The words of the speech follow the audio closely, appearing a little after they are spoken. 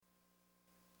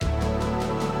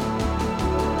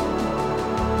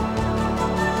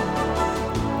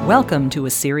Welcome to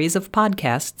a series of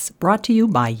podcasts brought to you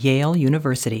by Yale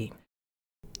University.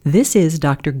 This is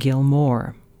Dr. Gil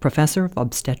Mor, Professor of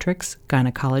Obstetrics,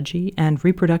 Gynecology, and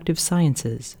Reproductive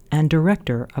Sciences, and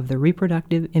Director of the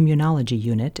Reproductive Immunology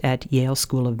Unit at Yale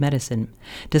School of Medicine,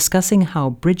 discussing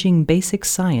how bridging basic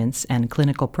science and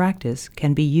clinical practice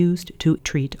can be used to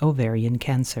treat ovarian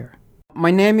cancer.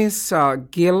 My name is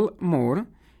Gil Mor.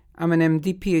 I'm an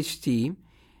MD, Ph.D.,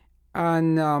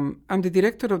 and I'm the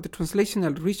director of the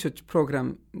translational research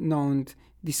program known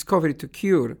Discovery to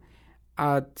Cure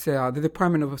at the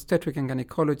Department of Obstetrics and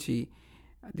Gynecology,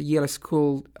 the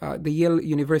Yale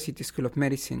University School of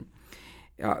Medicine.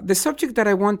 The subject that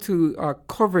I want to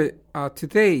cover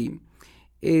today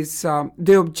is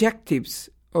the objectives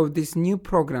of this new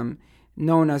program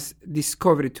known as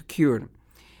Discovery to Cure.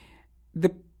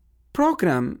 The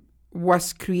program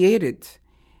was created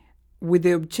with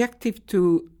the objective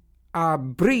to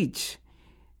bridge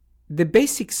the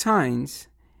basic science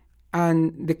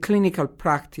and the clinical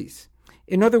practice.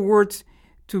 In other words,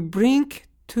 to bring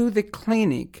to the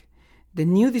clinic the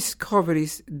new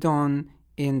discoveries done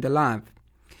in the lab.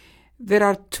 There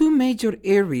are two major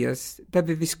areas that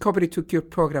the Discovery to Cure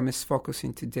program is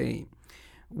focusing today.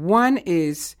 One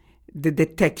is the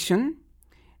detection,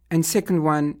 and second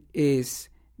one is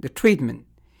the treatment.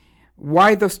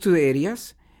 Why those two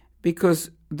areas?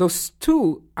 Because those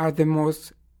two are the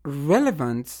most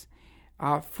relevant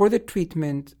for the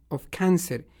treatment of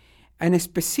cancer. And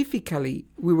specifically,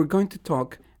 we were going to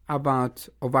talk about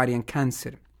ovarian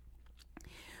cancer.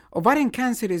 Ovarian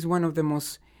cancer is one of the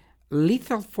most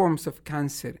lethal forms of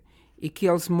cancer. It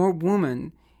kills more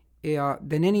women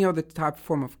than any other type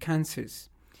form of cancers.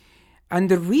 And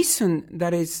the reason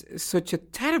that is such a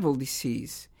terrible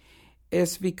disease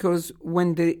is because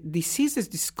when the disease is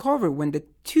discovered, when the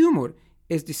tumor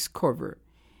is discovered,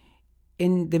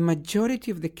 in the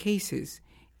majority of the cases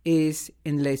is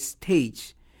in late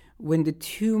stage, when the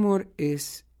tumor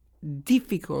is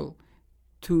difficult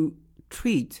to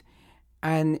treat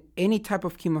and any type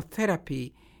of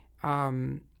chemotherapy,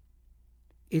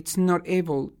 it's not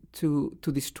able to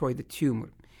destroy the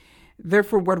tumor.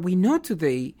 Therefore, what we know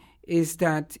today is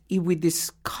that if we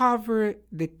discover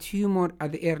the tumor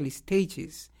at the early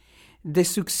stages, the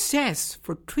success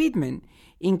for treatment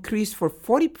increased from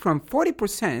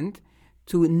 40%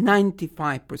 to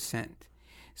 95%.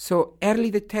 So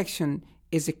early detection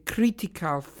is a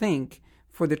critical thing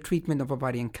for the treatment of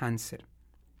ovarian cancer.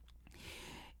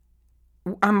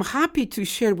 I'm happy to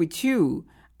share with you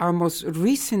our most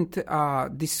recent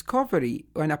discovery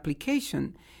or an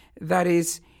application that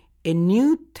is a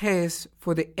new test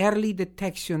for the early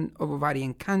detection of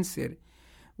ovarian cancer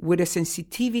with a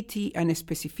sensitivity and a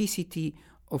specificity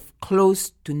of close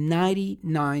to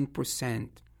 99%.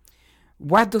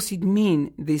 What does it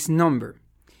mean, this number?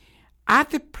 At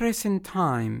the present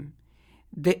time,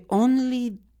 the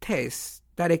only test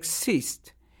that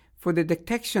exists for the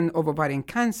detection of ovarian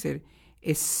cancer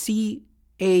is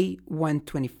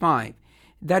CA125.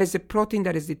 That is a protein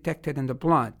that is detected in the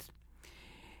blood.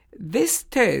 This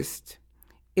test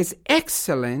is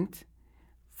excellent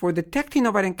for detecting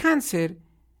ovarian cancer,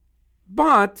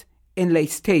 but in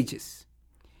late stages.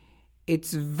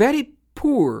 It's very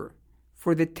poor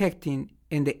for detecting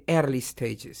in the early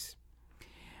stages.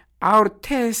 Our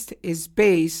test is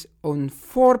based on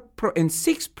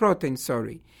six proteins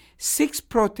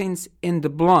in the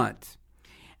blood.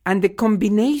 And the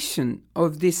combination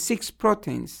of these 6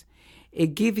 proteins,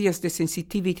 it gives us the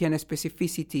sensitivity and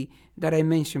specificity that I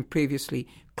mentioned previously,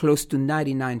 close to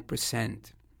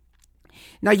 99%.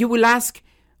 Now you will ask,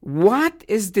 what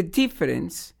is the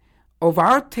difference of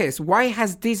our test? Why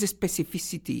has this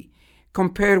specificity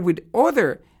compared with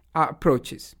other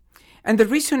approaches? And the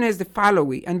reason is the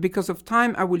following, and because of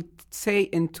time I will say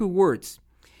in 2 words.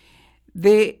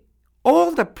 The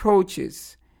old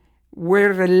approaches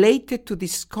were related to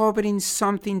discovering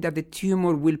something that the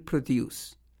tumor will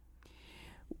produce.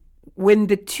 When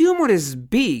the tumor is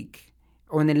big,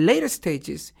 or in the later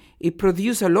stages, it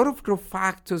produces a lot of growth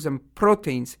factors and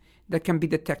proteins that can be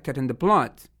detected in the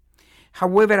blood.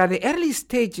 However, at the early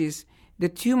stages, the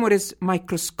tumor is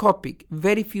microscopic,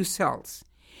 very few cells.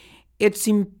 It's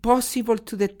impossible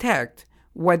to detect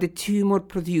what the tumor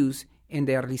produces in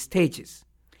the early stages.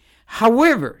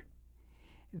 However,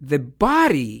 the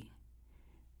body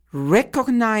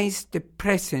recognizes the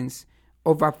presence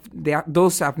of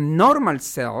those abnormal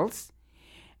cells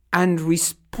and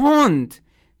respond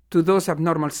to those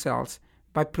abnormal cells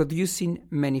by producing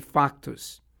many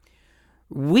factors.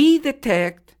 We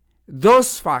detect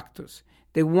those factors,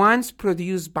 the ones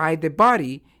produced by the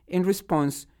body in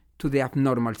response to the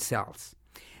abnormal cells.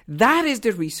 That is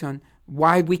the reason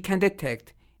why we can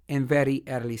detect in very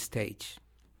early stage.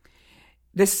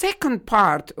 The second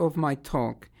part of my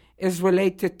talk is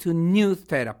related to new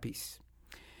therapies.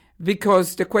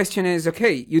 Because the question is,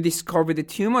 okay, you discover the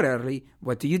tumor early,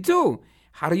 what do you do?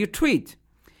 How do you treat?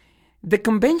 The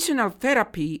conventional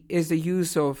therapy is the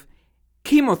use of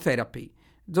chemotherapy.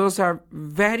 Those are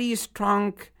very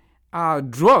strong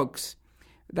drugs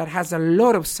that has a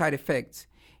lot of side effects.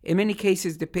 In many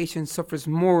cases, the patient suffers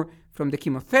more from the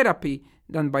chemotherapy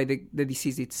than by the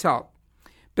disease itself.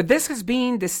 But this has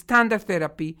been the standard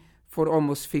therapy for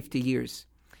almost 50 years.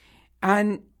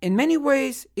 And in many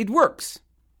ways, it works.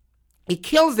 It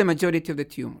kills the majority of the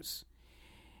tumors.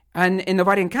 And in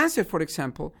ovarian cancer, for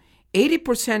example,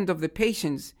 80% of the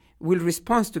patients will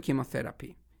respond to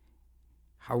chemotherapy.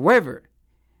 However,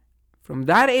 from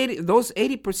those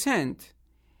 80%,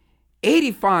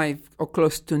 85 or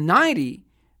close to 90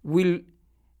 will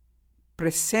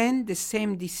present the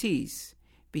same disease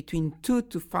between 2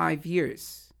 to 5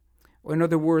 years. Or in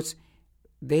other words,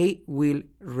 they will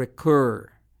recur.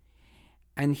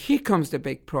 And here comes the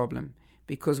big problem,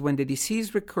 because when the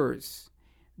disease recurs,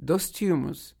 those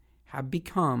tumors have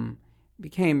became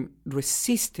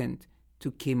resistant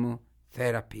to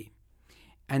chemotherapy,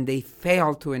 and they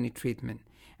fail to any treatment.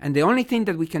 And the only thing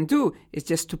that we can do is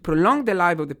just to prolong the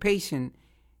life of the patient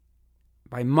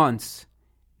by months,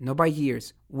 not by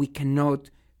years. We cannot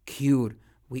cure.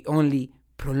 We only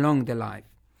prolong the life.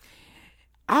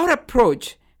 Our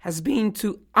approach has been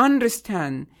to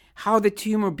understand how the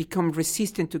tumor becomes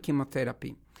resistant to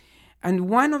chemotherapy. And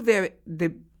one of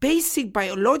the basic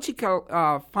biological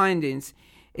findings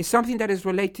is something that is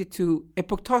related to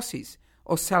apoptosis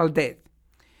or cell death.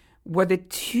 What the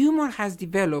tumor has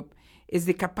developed is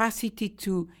the capacity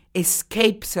to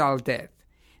escape cell death.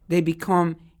 They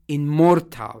become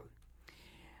immortal.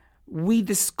 We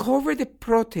discover the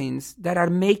proteins that are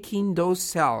making those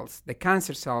cells, the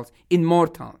cancer cells,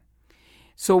 immortal.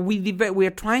 So we are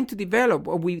trying to develop,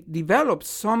 or we develop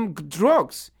some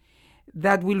drugs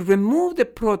that will remove the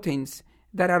proteins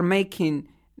that are making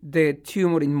the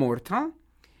tumor immortal.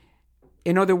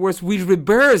 In other words, we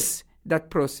reverse that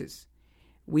process.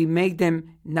 We make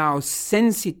them now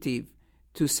sensitive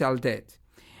to cell death.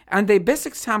 And the best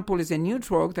example is a new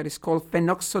drug that is called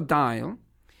phenoxydiol.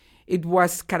 It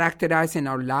was characterized in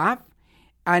our lab,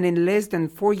 and in less than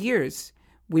 4 years,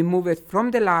 we moved it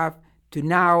from the lab to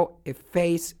now a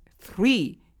phase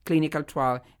 3 clinical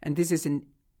trial, and this is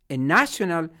a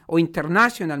national or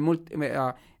international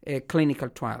clinical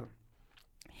trial.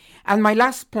 And my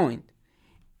last point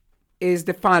is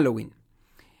the following.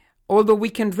 Although we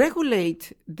can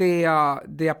regulate the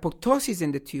apoptosis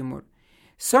in the tumor,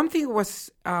 something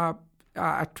was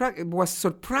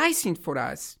surprising for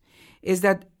us is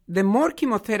that the more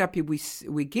chemotherapy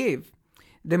we give,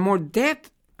 the more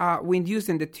death we induce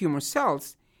in the tumor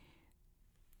cells,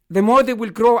 the more they will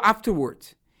grow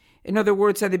afterwards. In other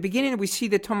words, at the beginning we see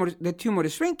the tumor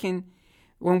is shrinking.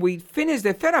 When we finish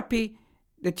the therapy,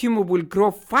 the tumor will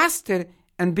grow faster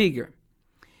and bigger.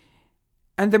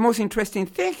 And the most interesting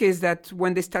thing is that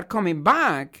when they start coming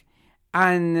back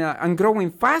and growing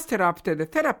faster after the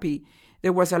therapy,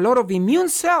 there was a lot of immune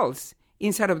cells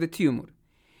inside of the tumor.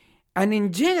 And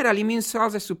in general, immune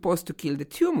cells are supposed to kill the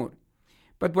tumor.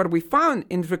 But what we found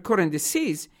in recurrent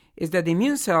disease is that the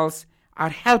immune cells are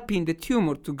helping the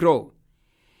tumor to grow.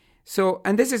 So,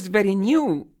 and this is very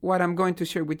new, what I'm going to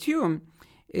share with you,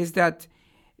 is that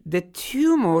the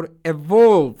tumor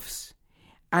evolves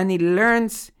and it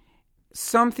learns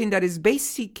something that is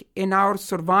basic in our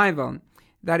survival,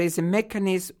 that is a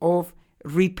mechanism of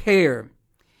repair.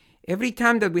 Every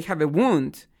time that we have a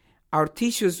wound, our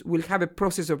tissues will have a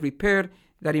process of repair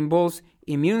that involves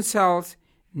immune cells,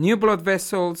 new blood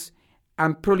vessels,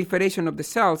 and proliferation of the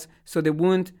cells, so the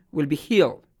wound will be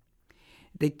healed.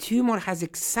 The tumor has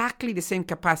exactly the same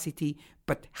capacity,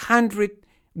 but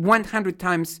 100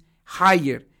 times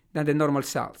higher than the normal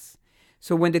cells.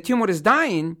 So when the tumor is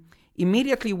dying,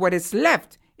 immediately what is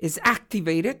left is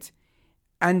activated,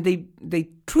 and they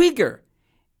trigger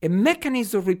a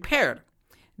mechanism of repair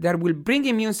that will bring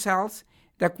immune cells,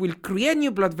 that will create new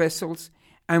blood vessels,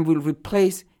 and will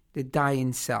replace the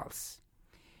dying cells.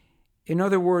 In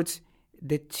other words,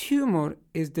 the tumor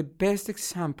is the best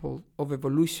example of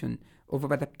evolution,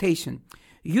 of adaptation,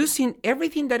 using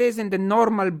everything that is in the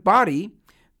normal body,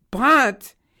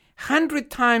 but 100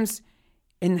 times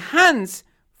enhanced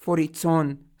for its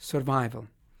own survival.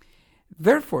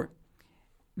 Therefore,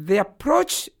 the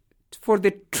approach for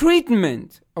the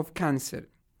treatment of cancer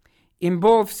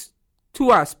involves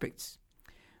two aspects.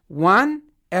 One,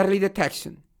 early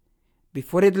detection,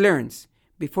 before it learns,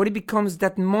 before it becomes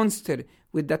that monster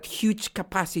with that huge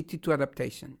capacity to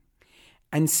adaptation.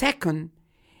 And second,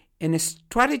 in a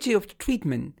strategy of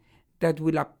treatment that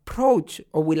will approach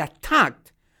or will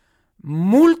attack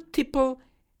multiple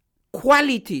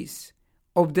qualities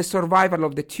of the survival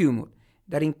of the tumor.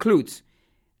 That includes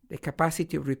the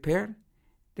capacity of repair,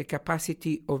 the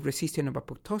capacity of resistance of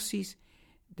apoptosis,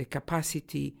 the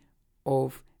capacity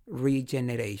of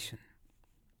regeneration.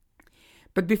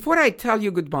 But before I tell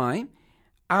you goodbye,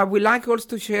 I would like also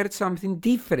to share something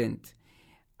different.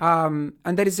 And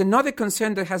there is another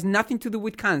concern that has nothing to do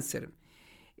with cancer,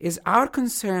 is our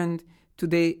concern to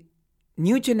the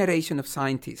new generation of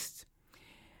scientists.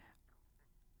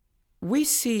 We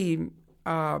see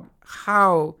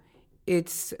how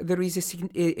there is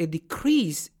a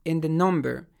decrease in the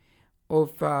number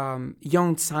of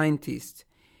young scientists,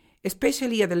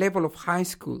 especially at the level of high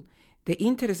school. The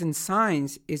interest in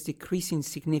science is decreasing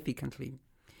significantly.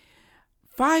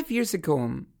 5 years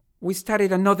ago, we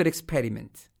started another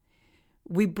experiment.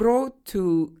 We brought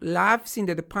to labs in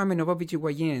the Department of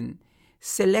OBGYN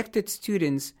selected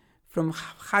students from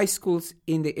high schools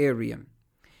in the area.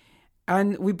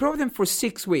 And we brought them for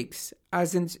 6 weeks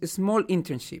as a small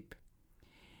internship.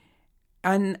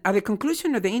 And at the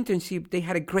conclusion of the internship, they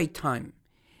had a great time.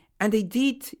 And they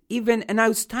did even an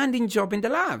outstanding job in the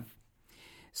lab.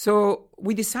 So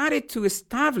we decided to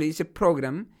establish a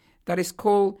program that is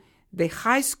called the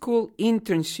High School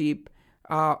Internship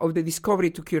of the Discovery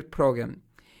to Cure program.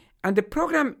 And the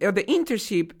program, the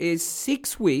internship is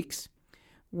 6 weeks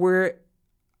where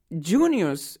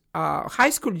juniors,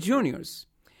 high school juniors,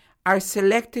 are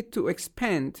selected to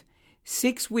spend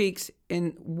 6 weeks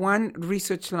in one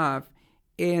research lab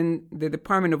in the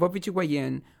Department of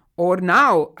OBGYN or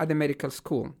now at the medical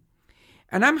school.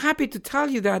 And I'm happy to tell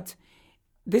you that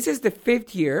this is the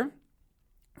 5th year.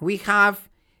 We have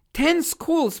 10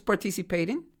 schools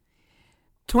participating,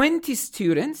 20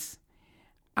 students,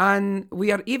 and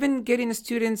we are even getting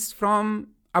students from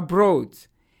abroad,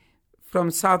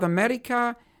 from South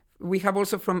America. We have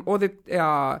also from other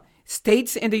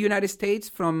states in the United States,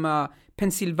 from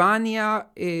Pennsylvania,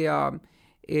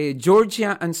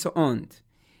 Georgia, and so on.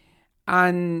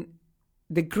 And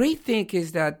the great thing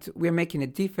is that we're making a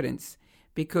difference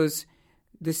because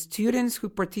the students who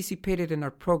participated in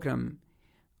our program,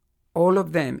 all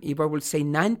of them, if I will say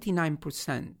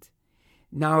 99%,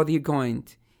 now they're going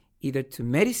either to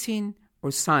medicine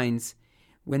or science,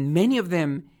 when many of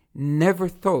them never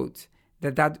thought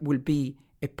that that will be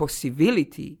a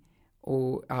possibility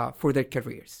or, for their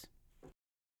careers.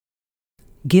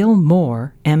 Gil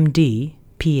Mor, M.D.,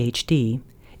 Ph.D.,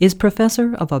 is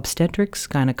Professor of Obstetrics,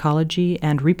 Gynecology,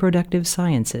 and Reproductive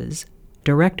Sciences,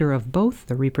 Director of both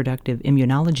the Reproductive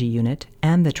Immunology Unit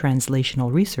and the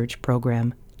Translational Research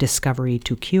Program, Discovery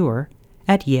to Cure,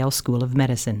 at Yale School of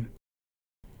Medicine.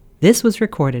 This was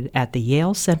recorded at the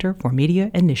Yale Center for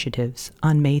Media Initiatives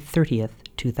on May 30th,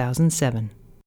 2007.